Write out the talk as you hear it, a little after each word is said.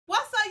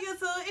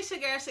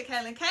it's your girl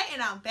Shakaylan,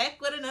 and I'm back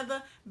with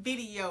another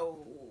video.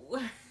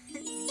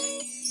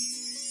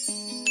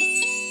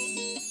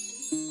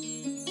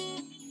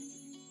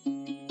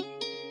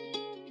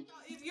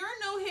 If you're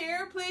new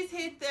here, please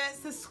hit that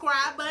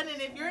subscribe button,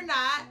 and if you're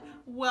not,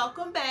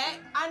 welcome back.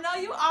 I know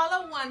you all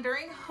are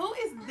wondering, who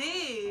is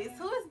this?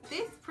 Who is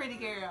this pretty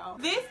girl?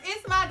 This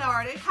is my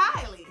daughter,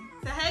 Kylie.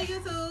 So hey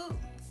YouTube.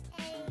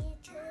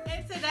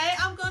 And today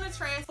I'm going to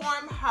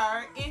transform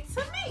her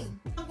into me.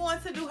 I'm going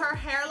to do her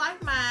hair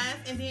like mine,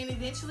 and then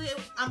eventually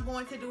I'm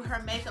going to do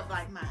her makeup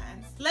like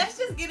mine. Let's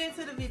just get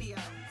into the video.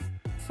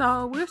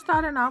 So we're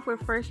starting off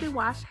with freshly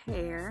washed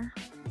hair.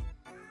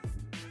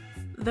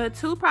 The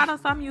two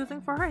products I'm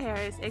using for her hair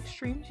is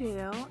Xtreme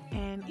Gel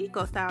and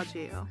Ecostyler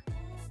Gel.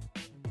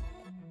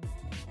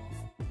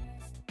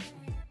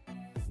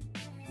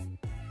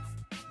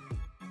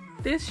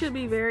 This should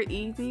be very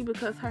easy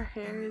because her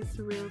hair is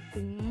real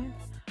thin.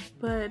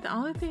 But the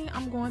only thing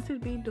I'm going to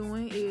be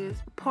doing is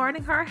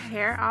parting her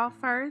hair off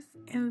first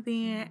and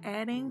then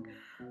adding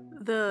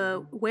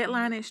the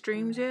Wetline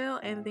Xtreme Gel,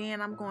 and then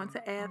I'm going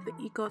to add the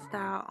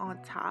Ecostyler on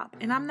top.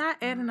 And I'm not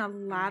adding a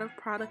lot of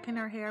product in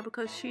her hair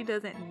because she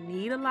doesn't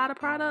need a lot of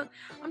product.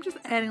 I'm just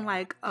adding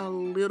like a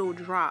little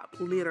drop,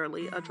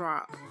 literally a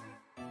drop.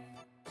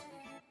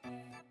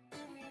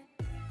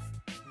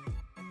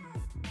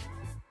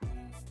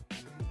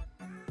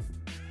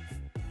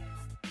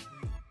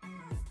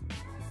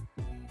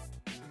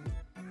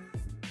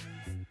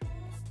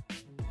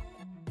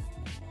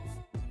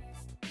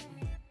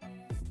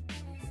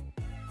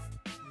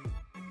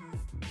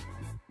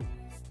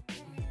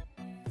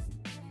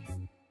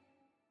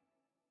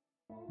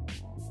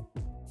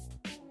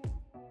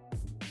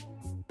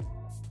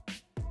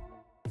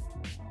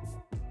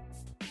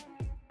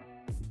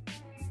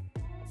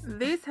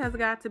 This has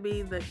got to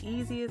be the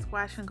easiest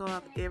wash and go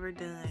I've ever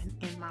done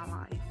in my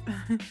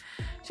life.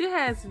 She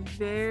has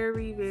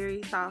very,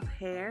 very soft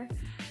hair,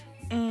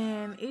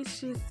 and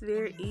it's just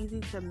very easy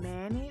to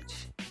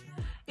manage.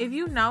 If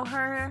you know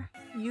her,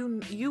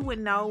 you would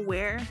know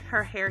where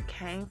her hair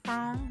came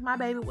from. My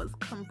baby was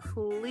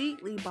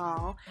completely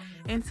bald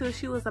until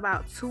she was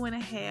about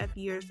 2.5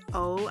 years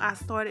old. I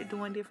started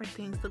doing different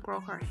things to grow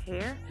her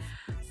hair.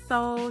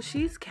 So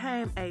she's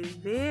came a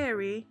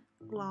very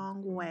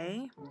long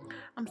way.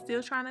 I'm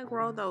still trying to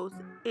grow those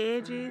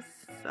edges,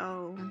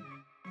 so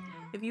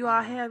if you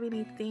all have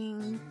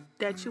anything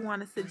that you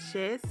want to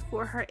suggest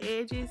for her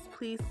edges,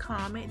 please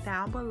comment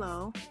down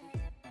below.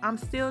 I'm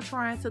still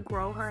trying to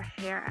grow her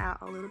hair out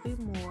a little bit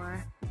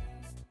more.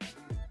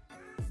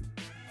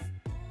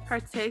 Her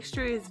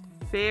texture is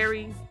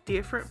very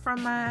different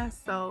from mine,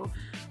 so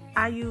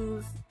I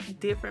use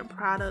different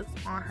products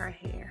on her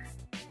hair.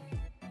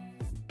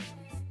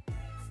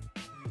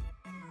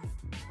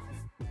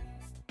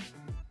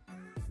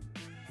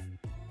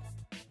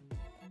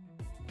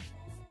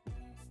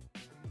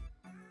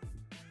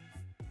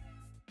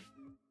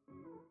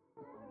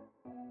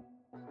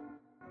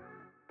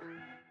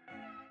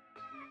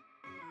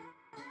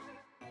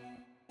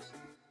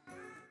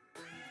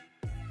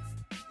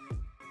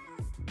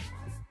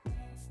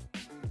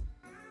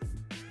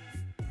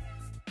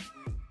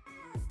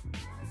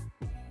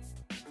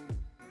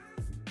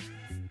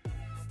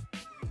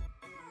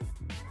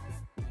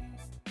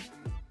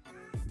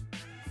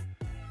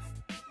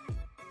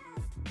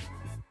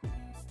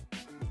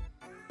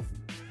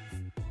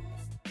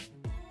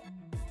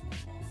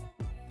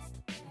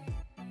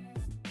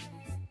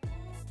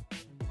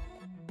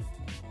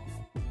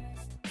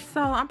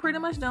 So I'm pretty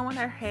much done with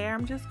her hair.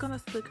 I'm just going to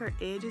slick her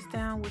edges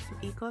down with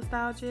some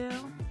Ecostyler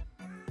Gel.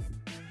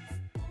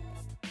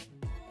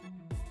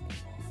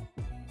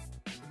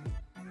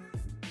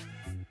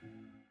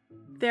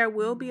 There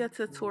will be a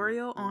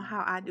tutorial on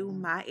how I do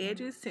my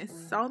edges since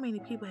so many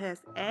people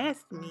has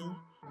asked me.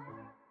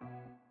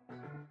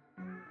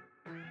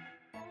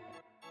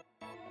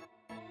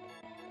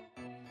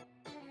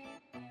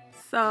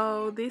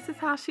 So this is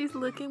how she's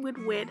looking with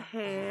wet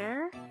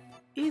hair.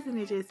 Isn't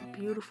it just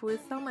beautiful?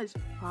 It's so much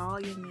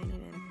volume in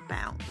it and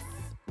bounce.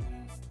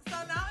 So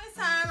now it's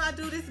time I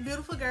do this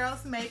beautiful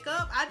girl's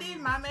makeup. I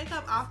did my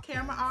makeup off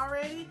camera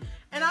already,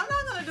 and I'm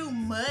not gonna do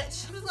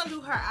much. I'm just gonna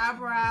do her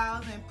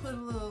eyebrows and put a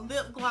little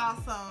lip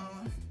gloss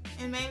on,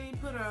 and maybe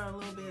put her a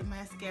little bit of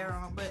mascara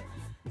on, but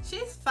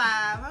she's 5.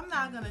 I'm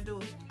not gonna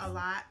do a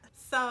lot.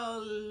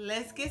 So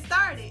let's get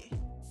started.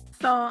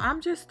 So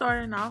I'm just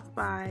starting off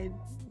by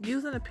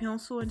using a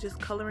pencil and just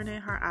coloring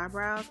in her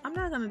eyebrows. I'm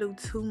not going to do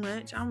too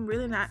much. I'm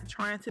really not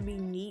trying to be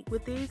neat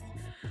with this,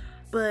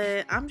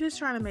 but I'm just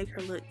trying to make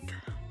her look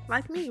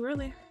like me,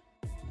 really.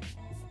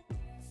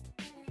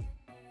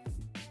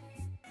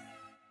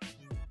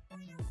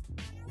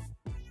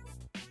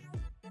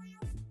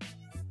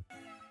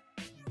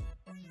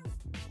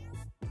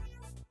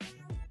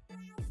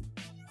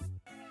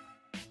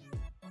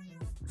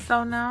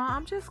 So now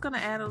I'm just going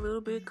to add a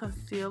little bit of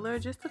concealer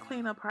just to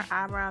clean up her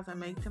eyebrows and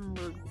make them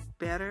look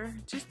better,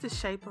 just to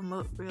shape them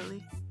up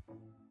really.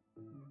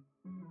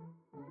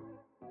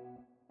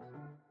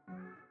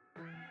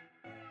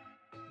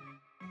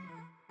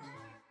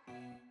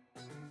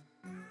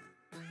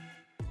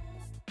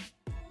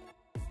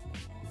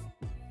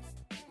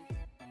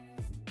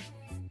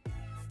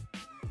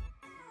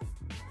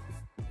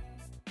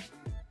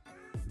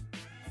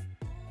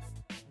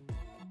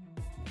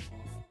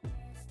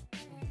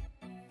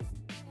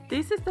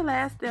 This is the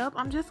last step.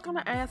 I'm just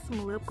gonna add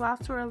some lip gloss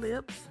to her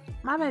lips.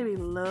 My baby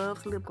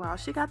loves lip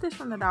gloss. She got this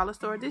from the dollar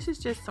store. This is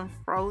just some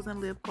frozen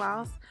lip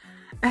gloss.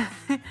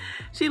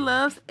 She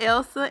loves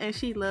Elsa and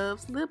she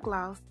loves lip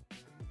gloss.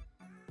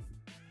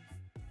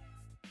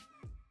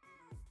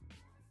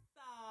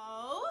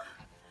 So,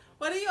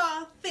 what do you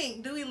all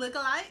think? Do we look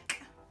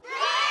alike?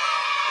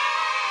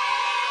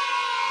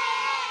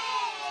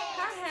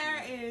 Her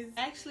hair is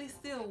actually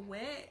still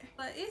wet,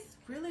 but it's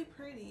really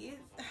pretty.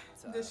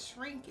 The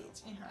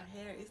shrinkage in her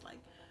hair is like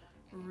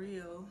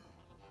real.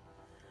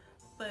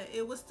 But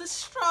it was the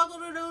struggle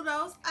to do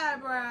those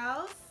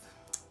eyebrows.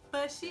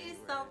 But she is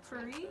so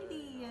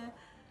pretty.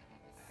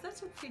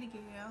 Such a pretty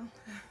girl.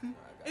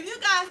 If you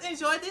guys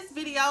enjoyed this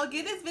video,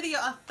 give this video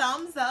a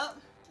thumbs up.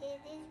 Give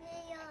this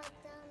video a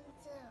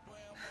thumbs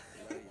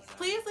up.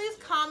 Please leave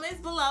comments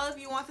below if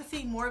you want to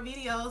see more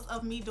videos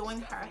of me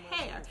doing her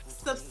hair.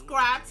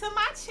 Subscribe to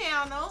my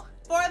channel.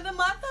 For the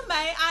month of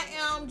May, I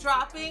am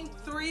dropping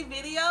 3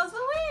 videos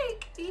a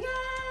week.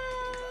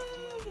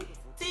 Yay!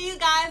 See you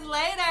guys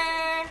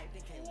later.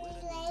 See you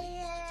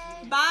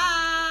later.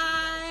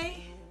 Bye.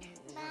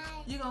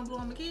 Bye. You gonna blow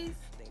on my keys?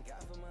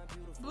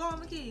 Blow on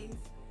my keys.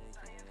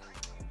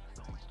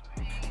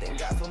 Thank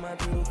God for my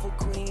beautiful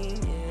queen,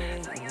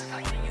 yeah.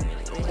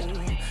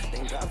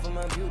 Thank God for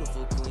my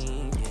beautiful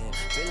queen, yeah.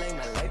 Feel like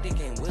my life, they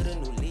came with a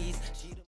new lease.